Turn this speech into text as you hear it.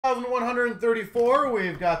1,134,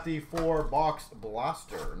 we've got the 4-box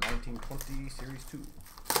blaster, 1920 Series 2.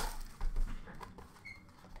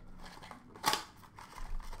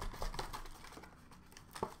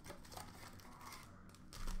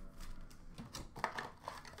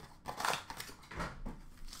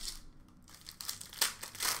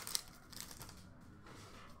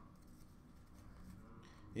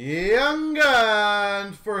 Young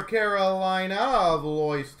Guns for Carolina of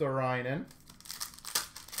Loisterainen.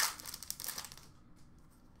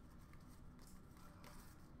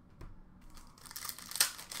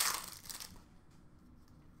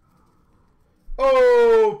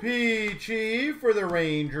 OPG for the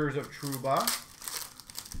Rangers of Trouba.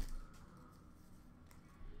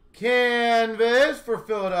 Canvas for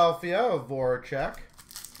Philadelphia of Voracek.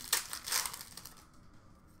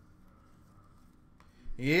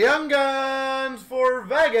 Young Guns for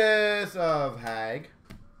Vegas of Hag.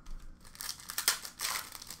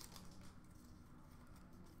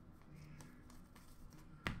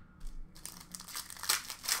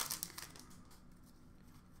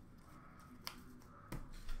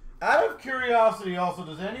 Out of curiosity also,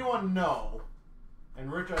 does anyone know,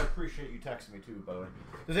 and Rich, I appreciate you texting me too, by the way.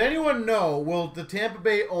 Does anyone know, will the Tampa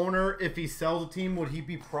Bay owner, if he sells a team, would he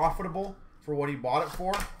be profitable for what he bought it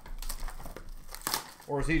for?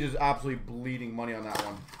 Or is he just absolutely bleeding money on that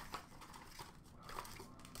one?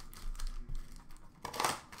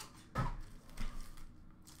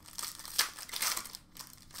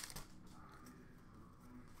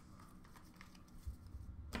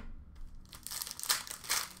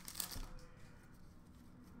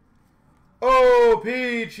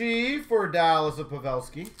 OPG for Dallas of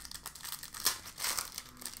Pavelski.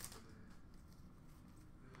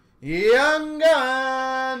 Young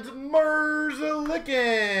Guns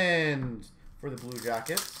Merzlikins for the Blue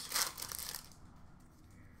Jackets.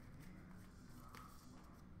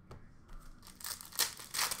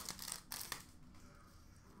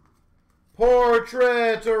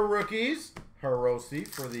 Portrait of Rookies, Hiroshi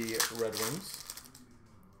for the Red Wings.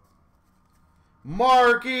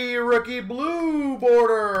 Marquee Rookie Blue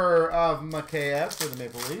Border of Mikheyev for the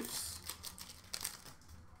Maple Leafs.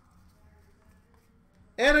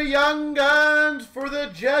 And a Young Guns for the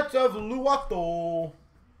Jets of Luato.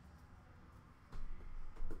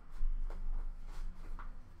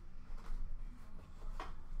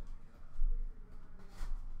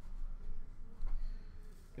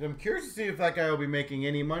 I'm curious to see if that guy will be making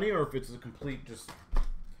any money or if it's a complete just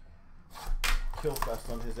kill fest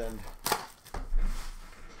on his end.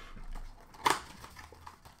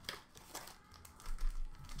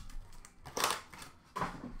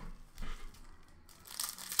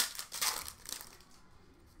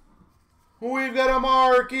 We've got a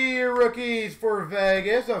Marquee Rookies for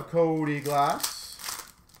Vegas of Cody Glass.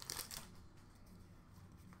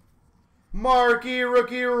 Marquee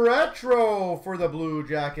Rookie Retro for the Blue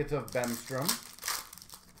Jackets of Bemstrom.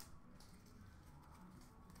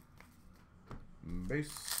 Base.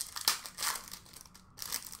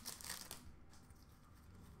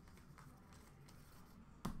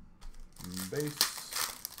 Base.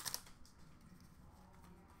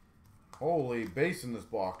 Holy base in this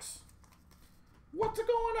box. What's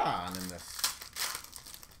going on in this?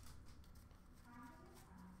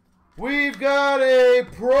 We've got a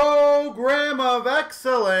Program of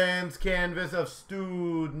Excellence canvas of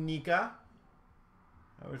Studnicka.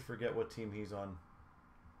 I always forget what team he's on.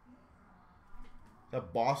 Is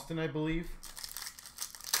that Boston, I believe?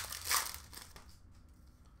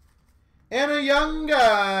 And a Young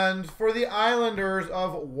Guns for the Islanders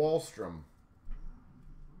of Wahlstrom.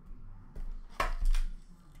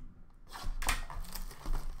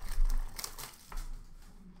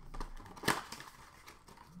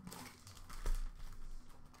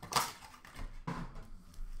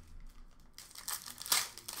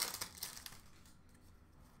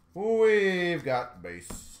 We've got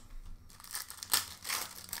base.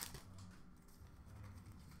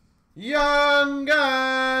 Young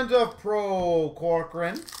Guns of Pro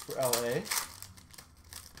Corcoran for LA.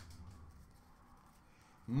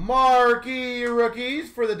 Marquee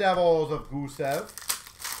Rookies for the Devils of Gusev.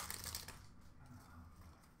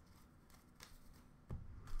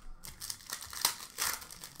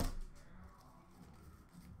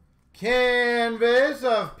 Canvas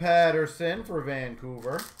of Patterson for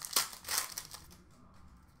Vancouver.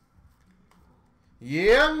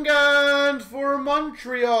 Young Guns for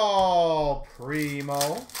Montreal,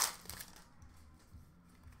 Primo.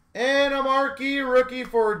 And a Marquee Rookie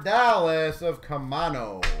for Dallas of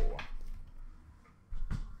Camano.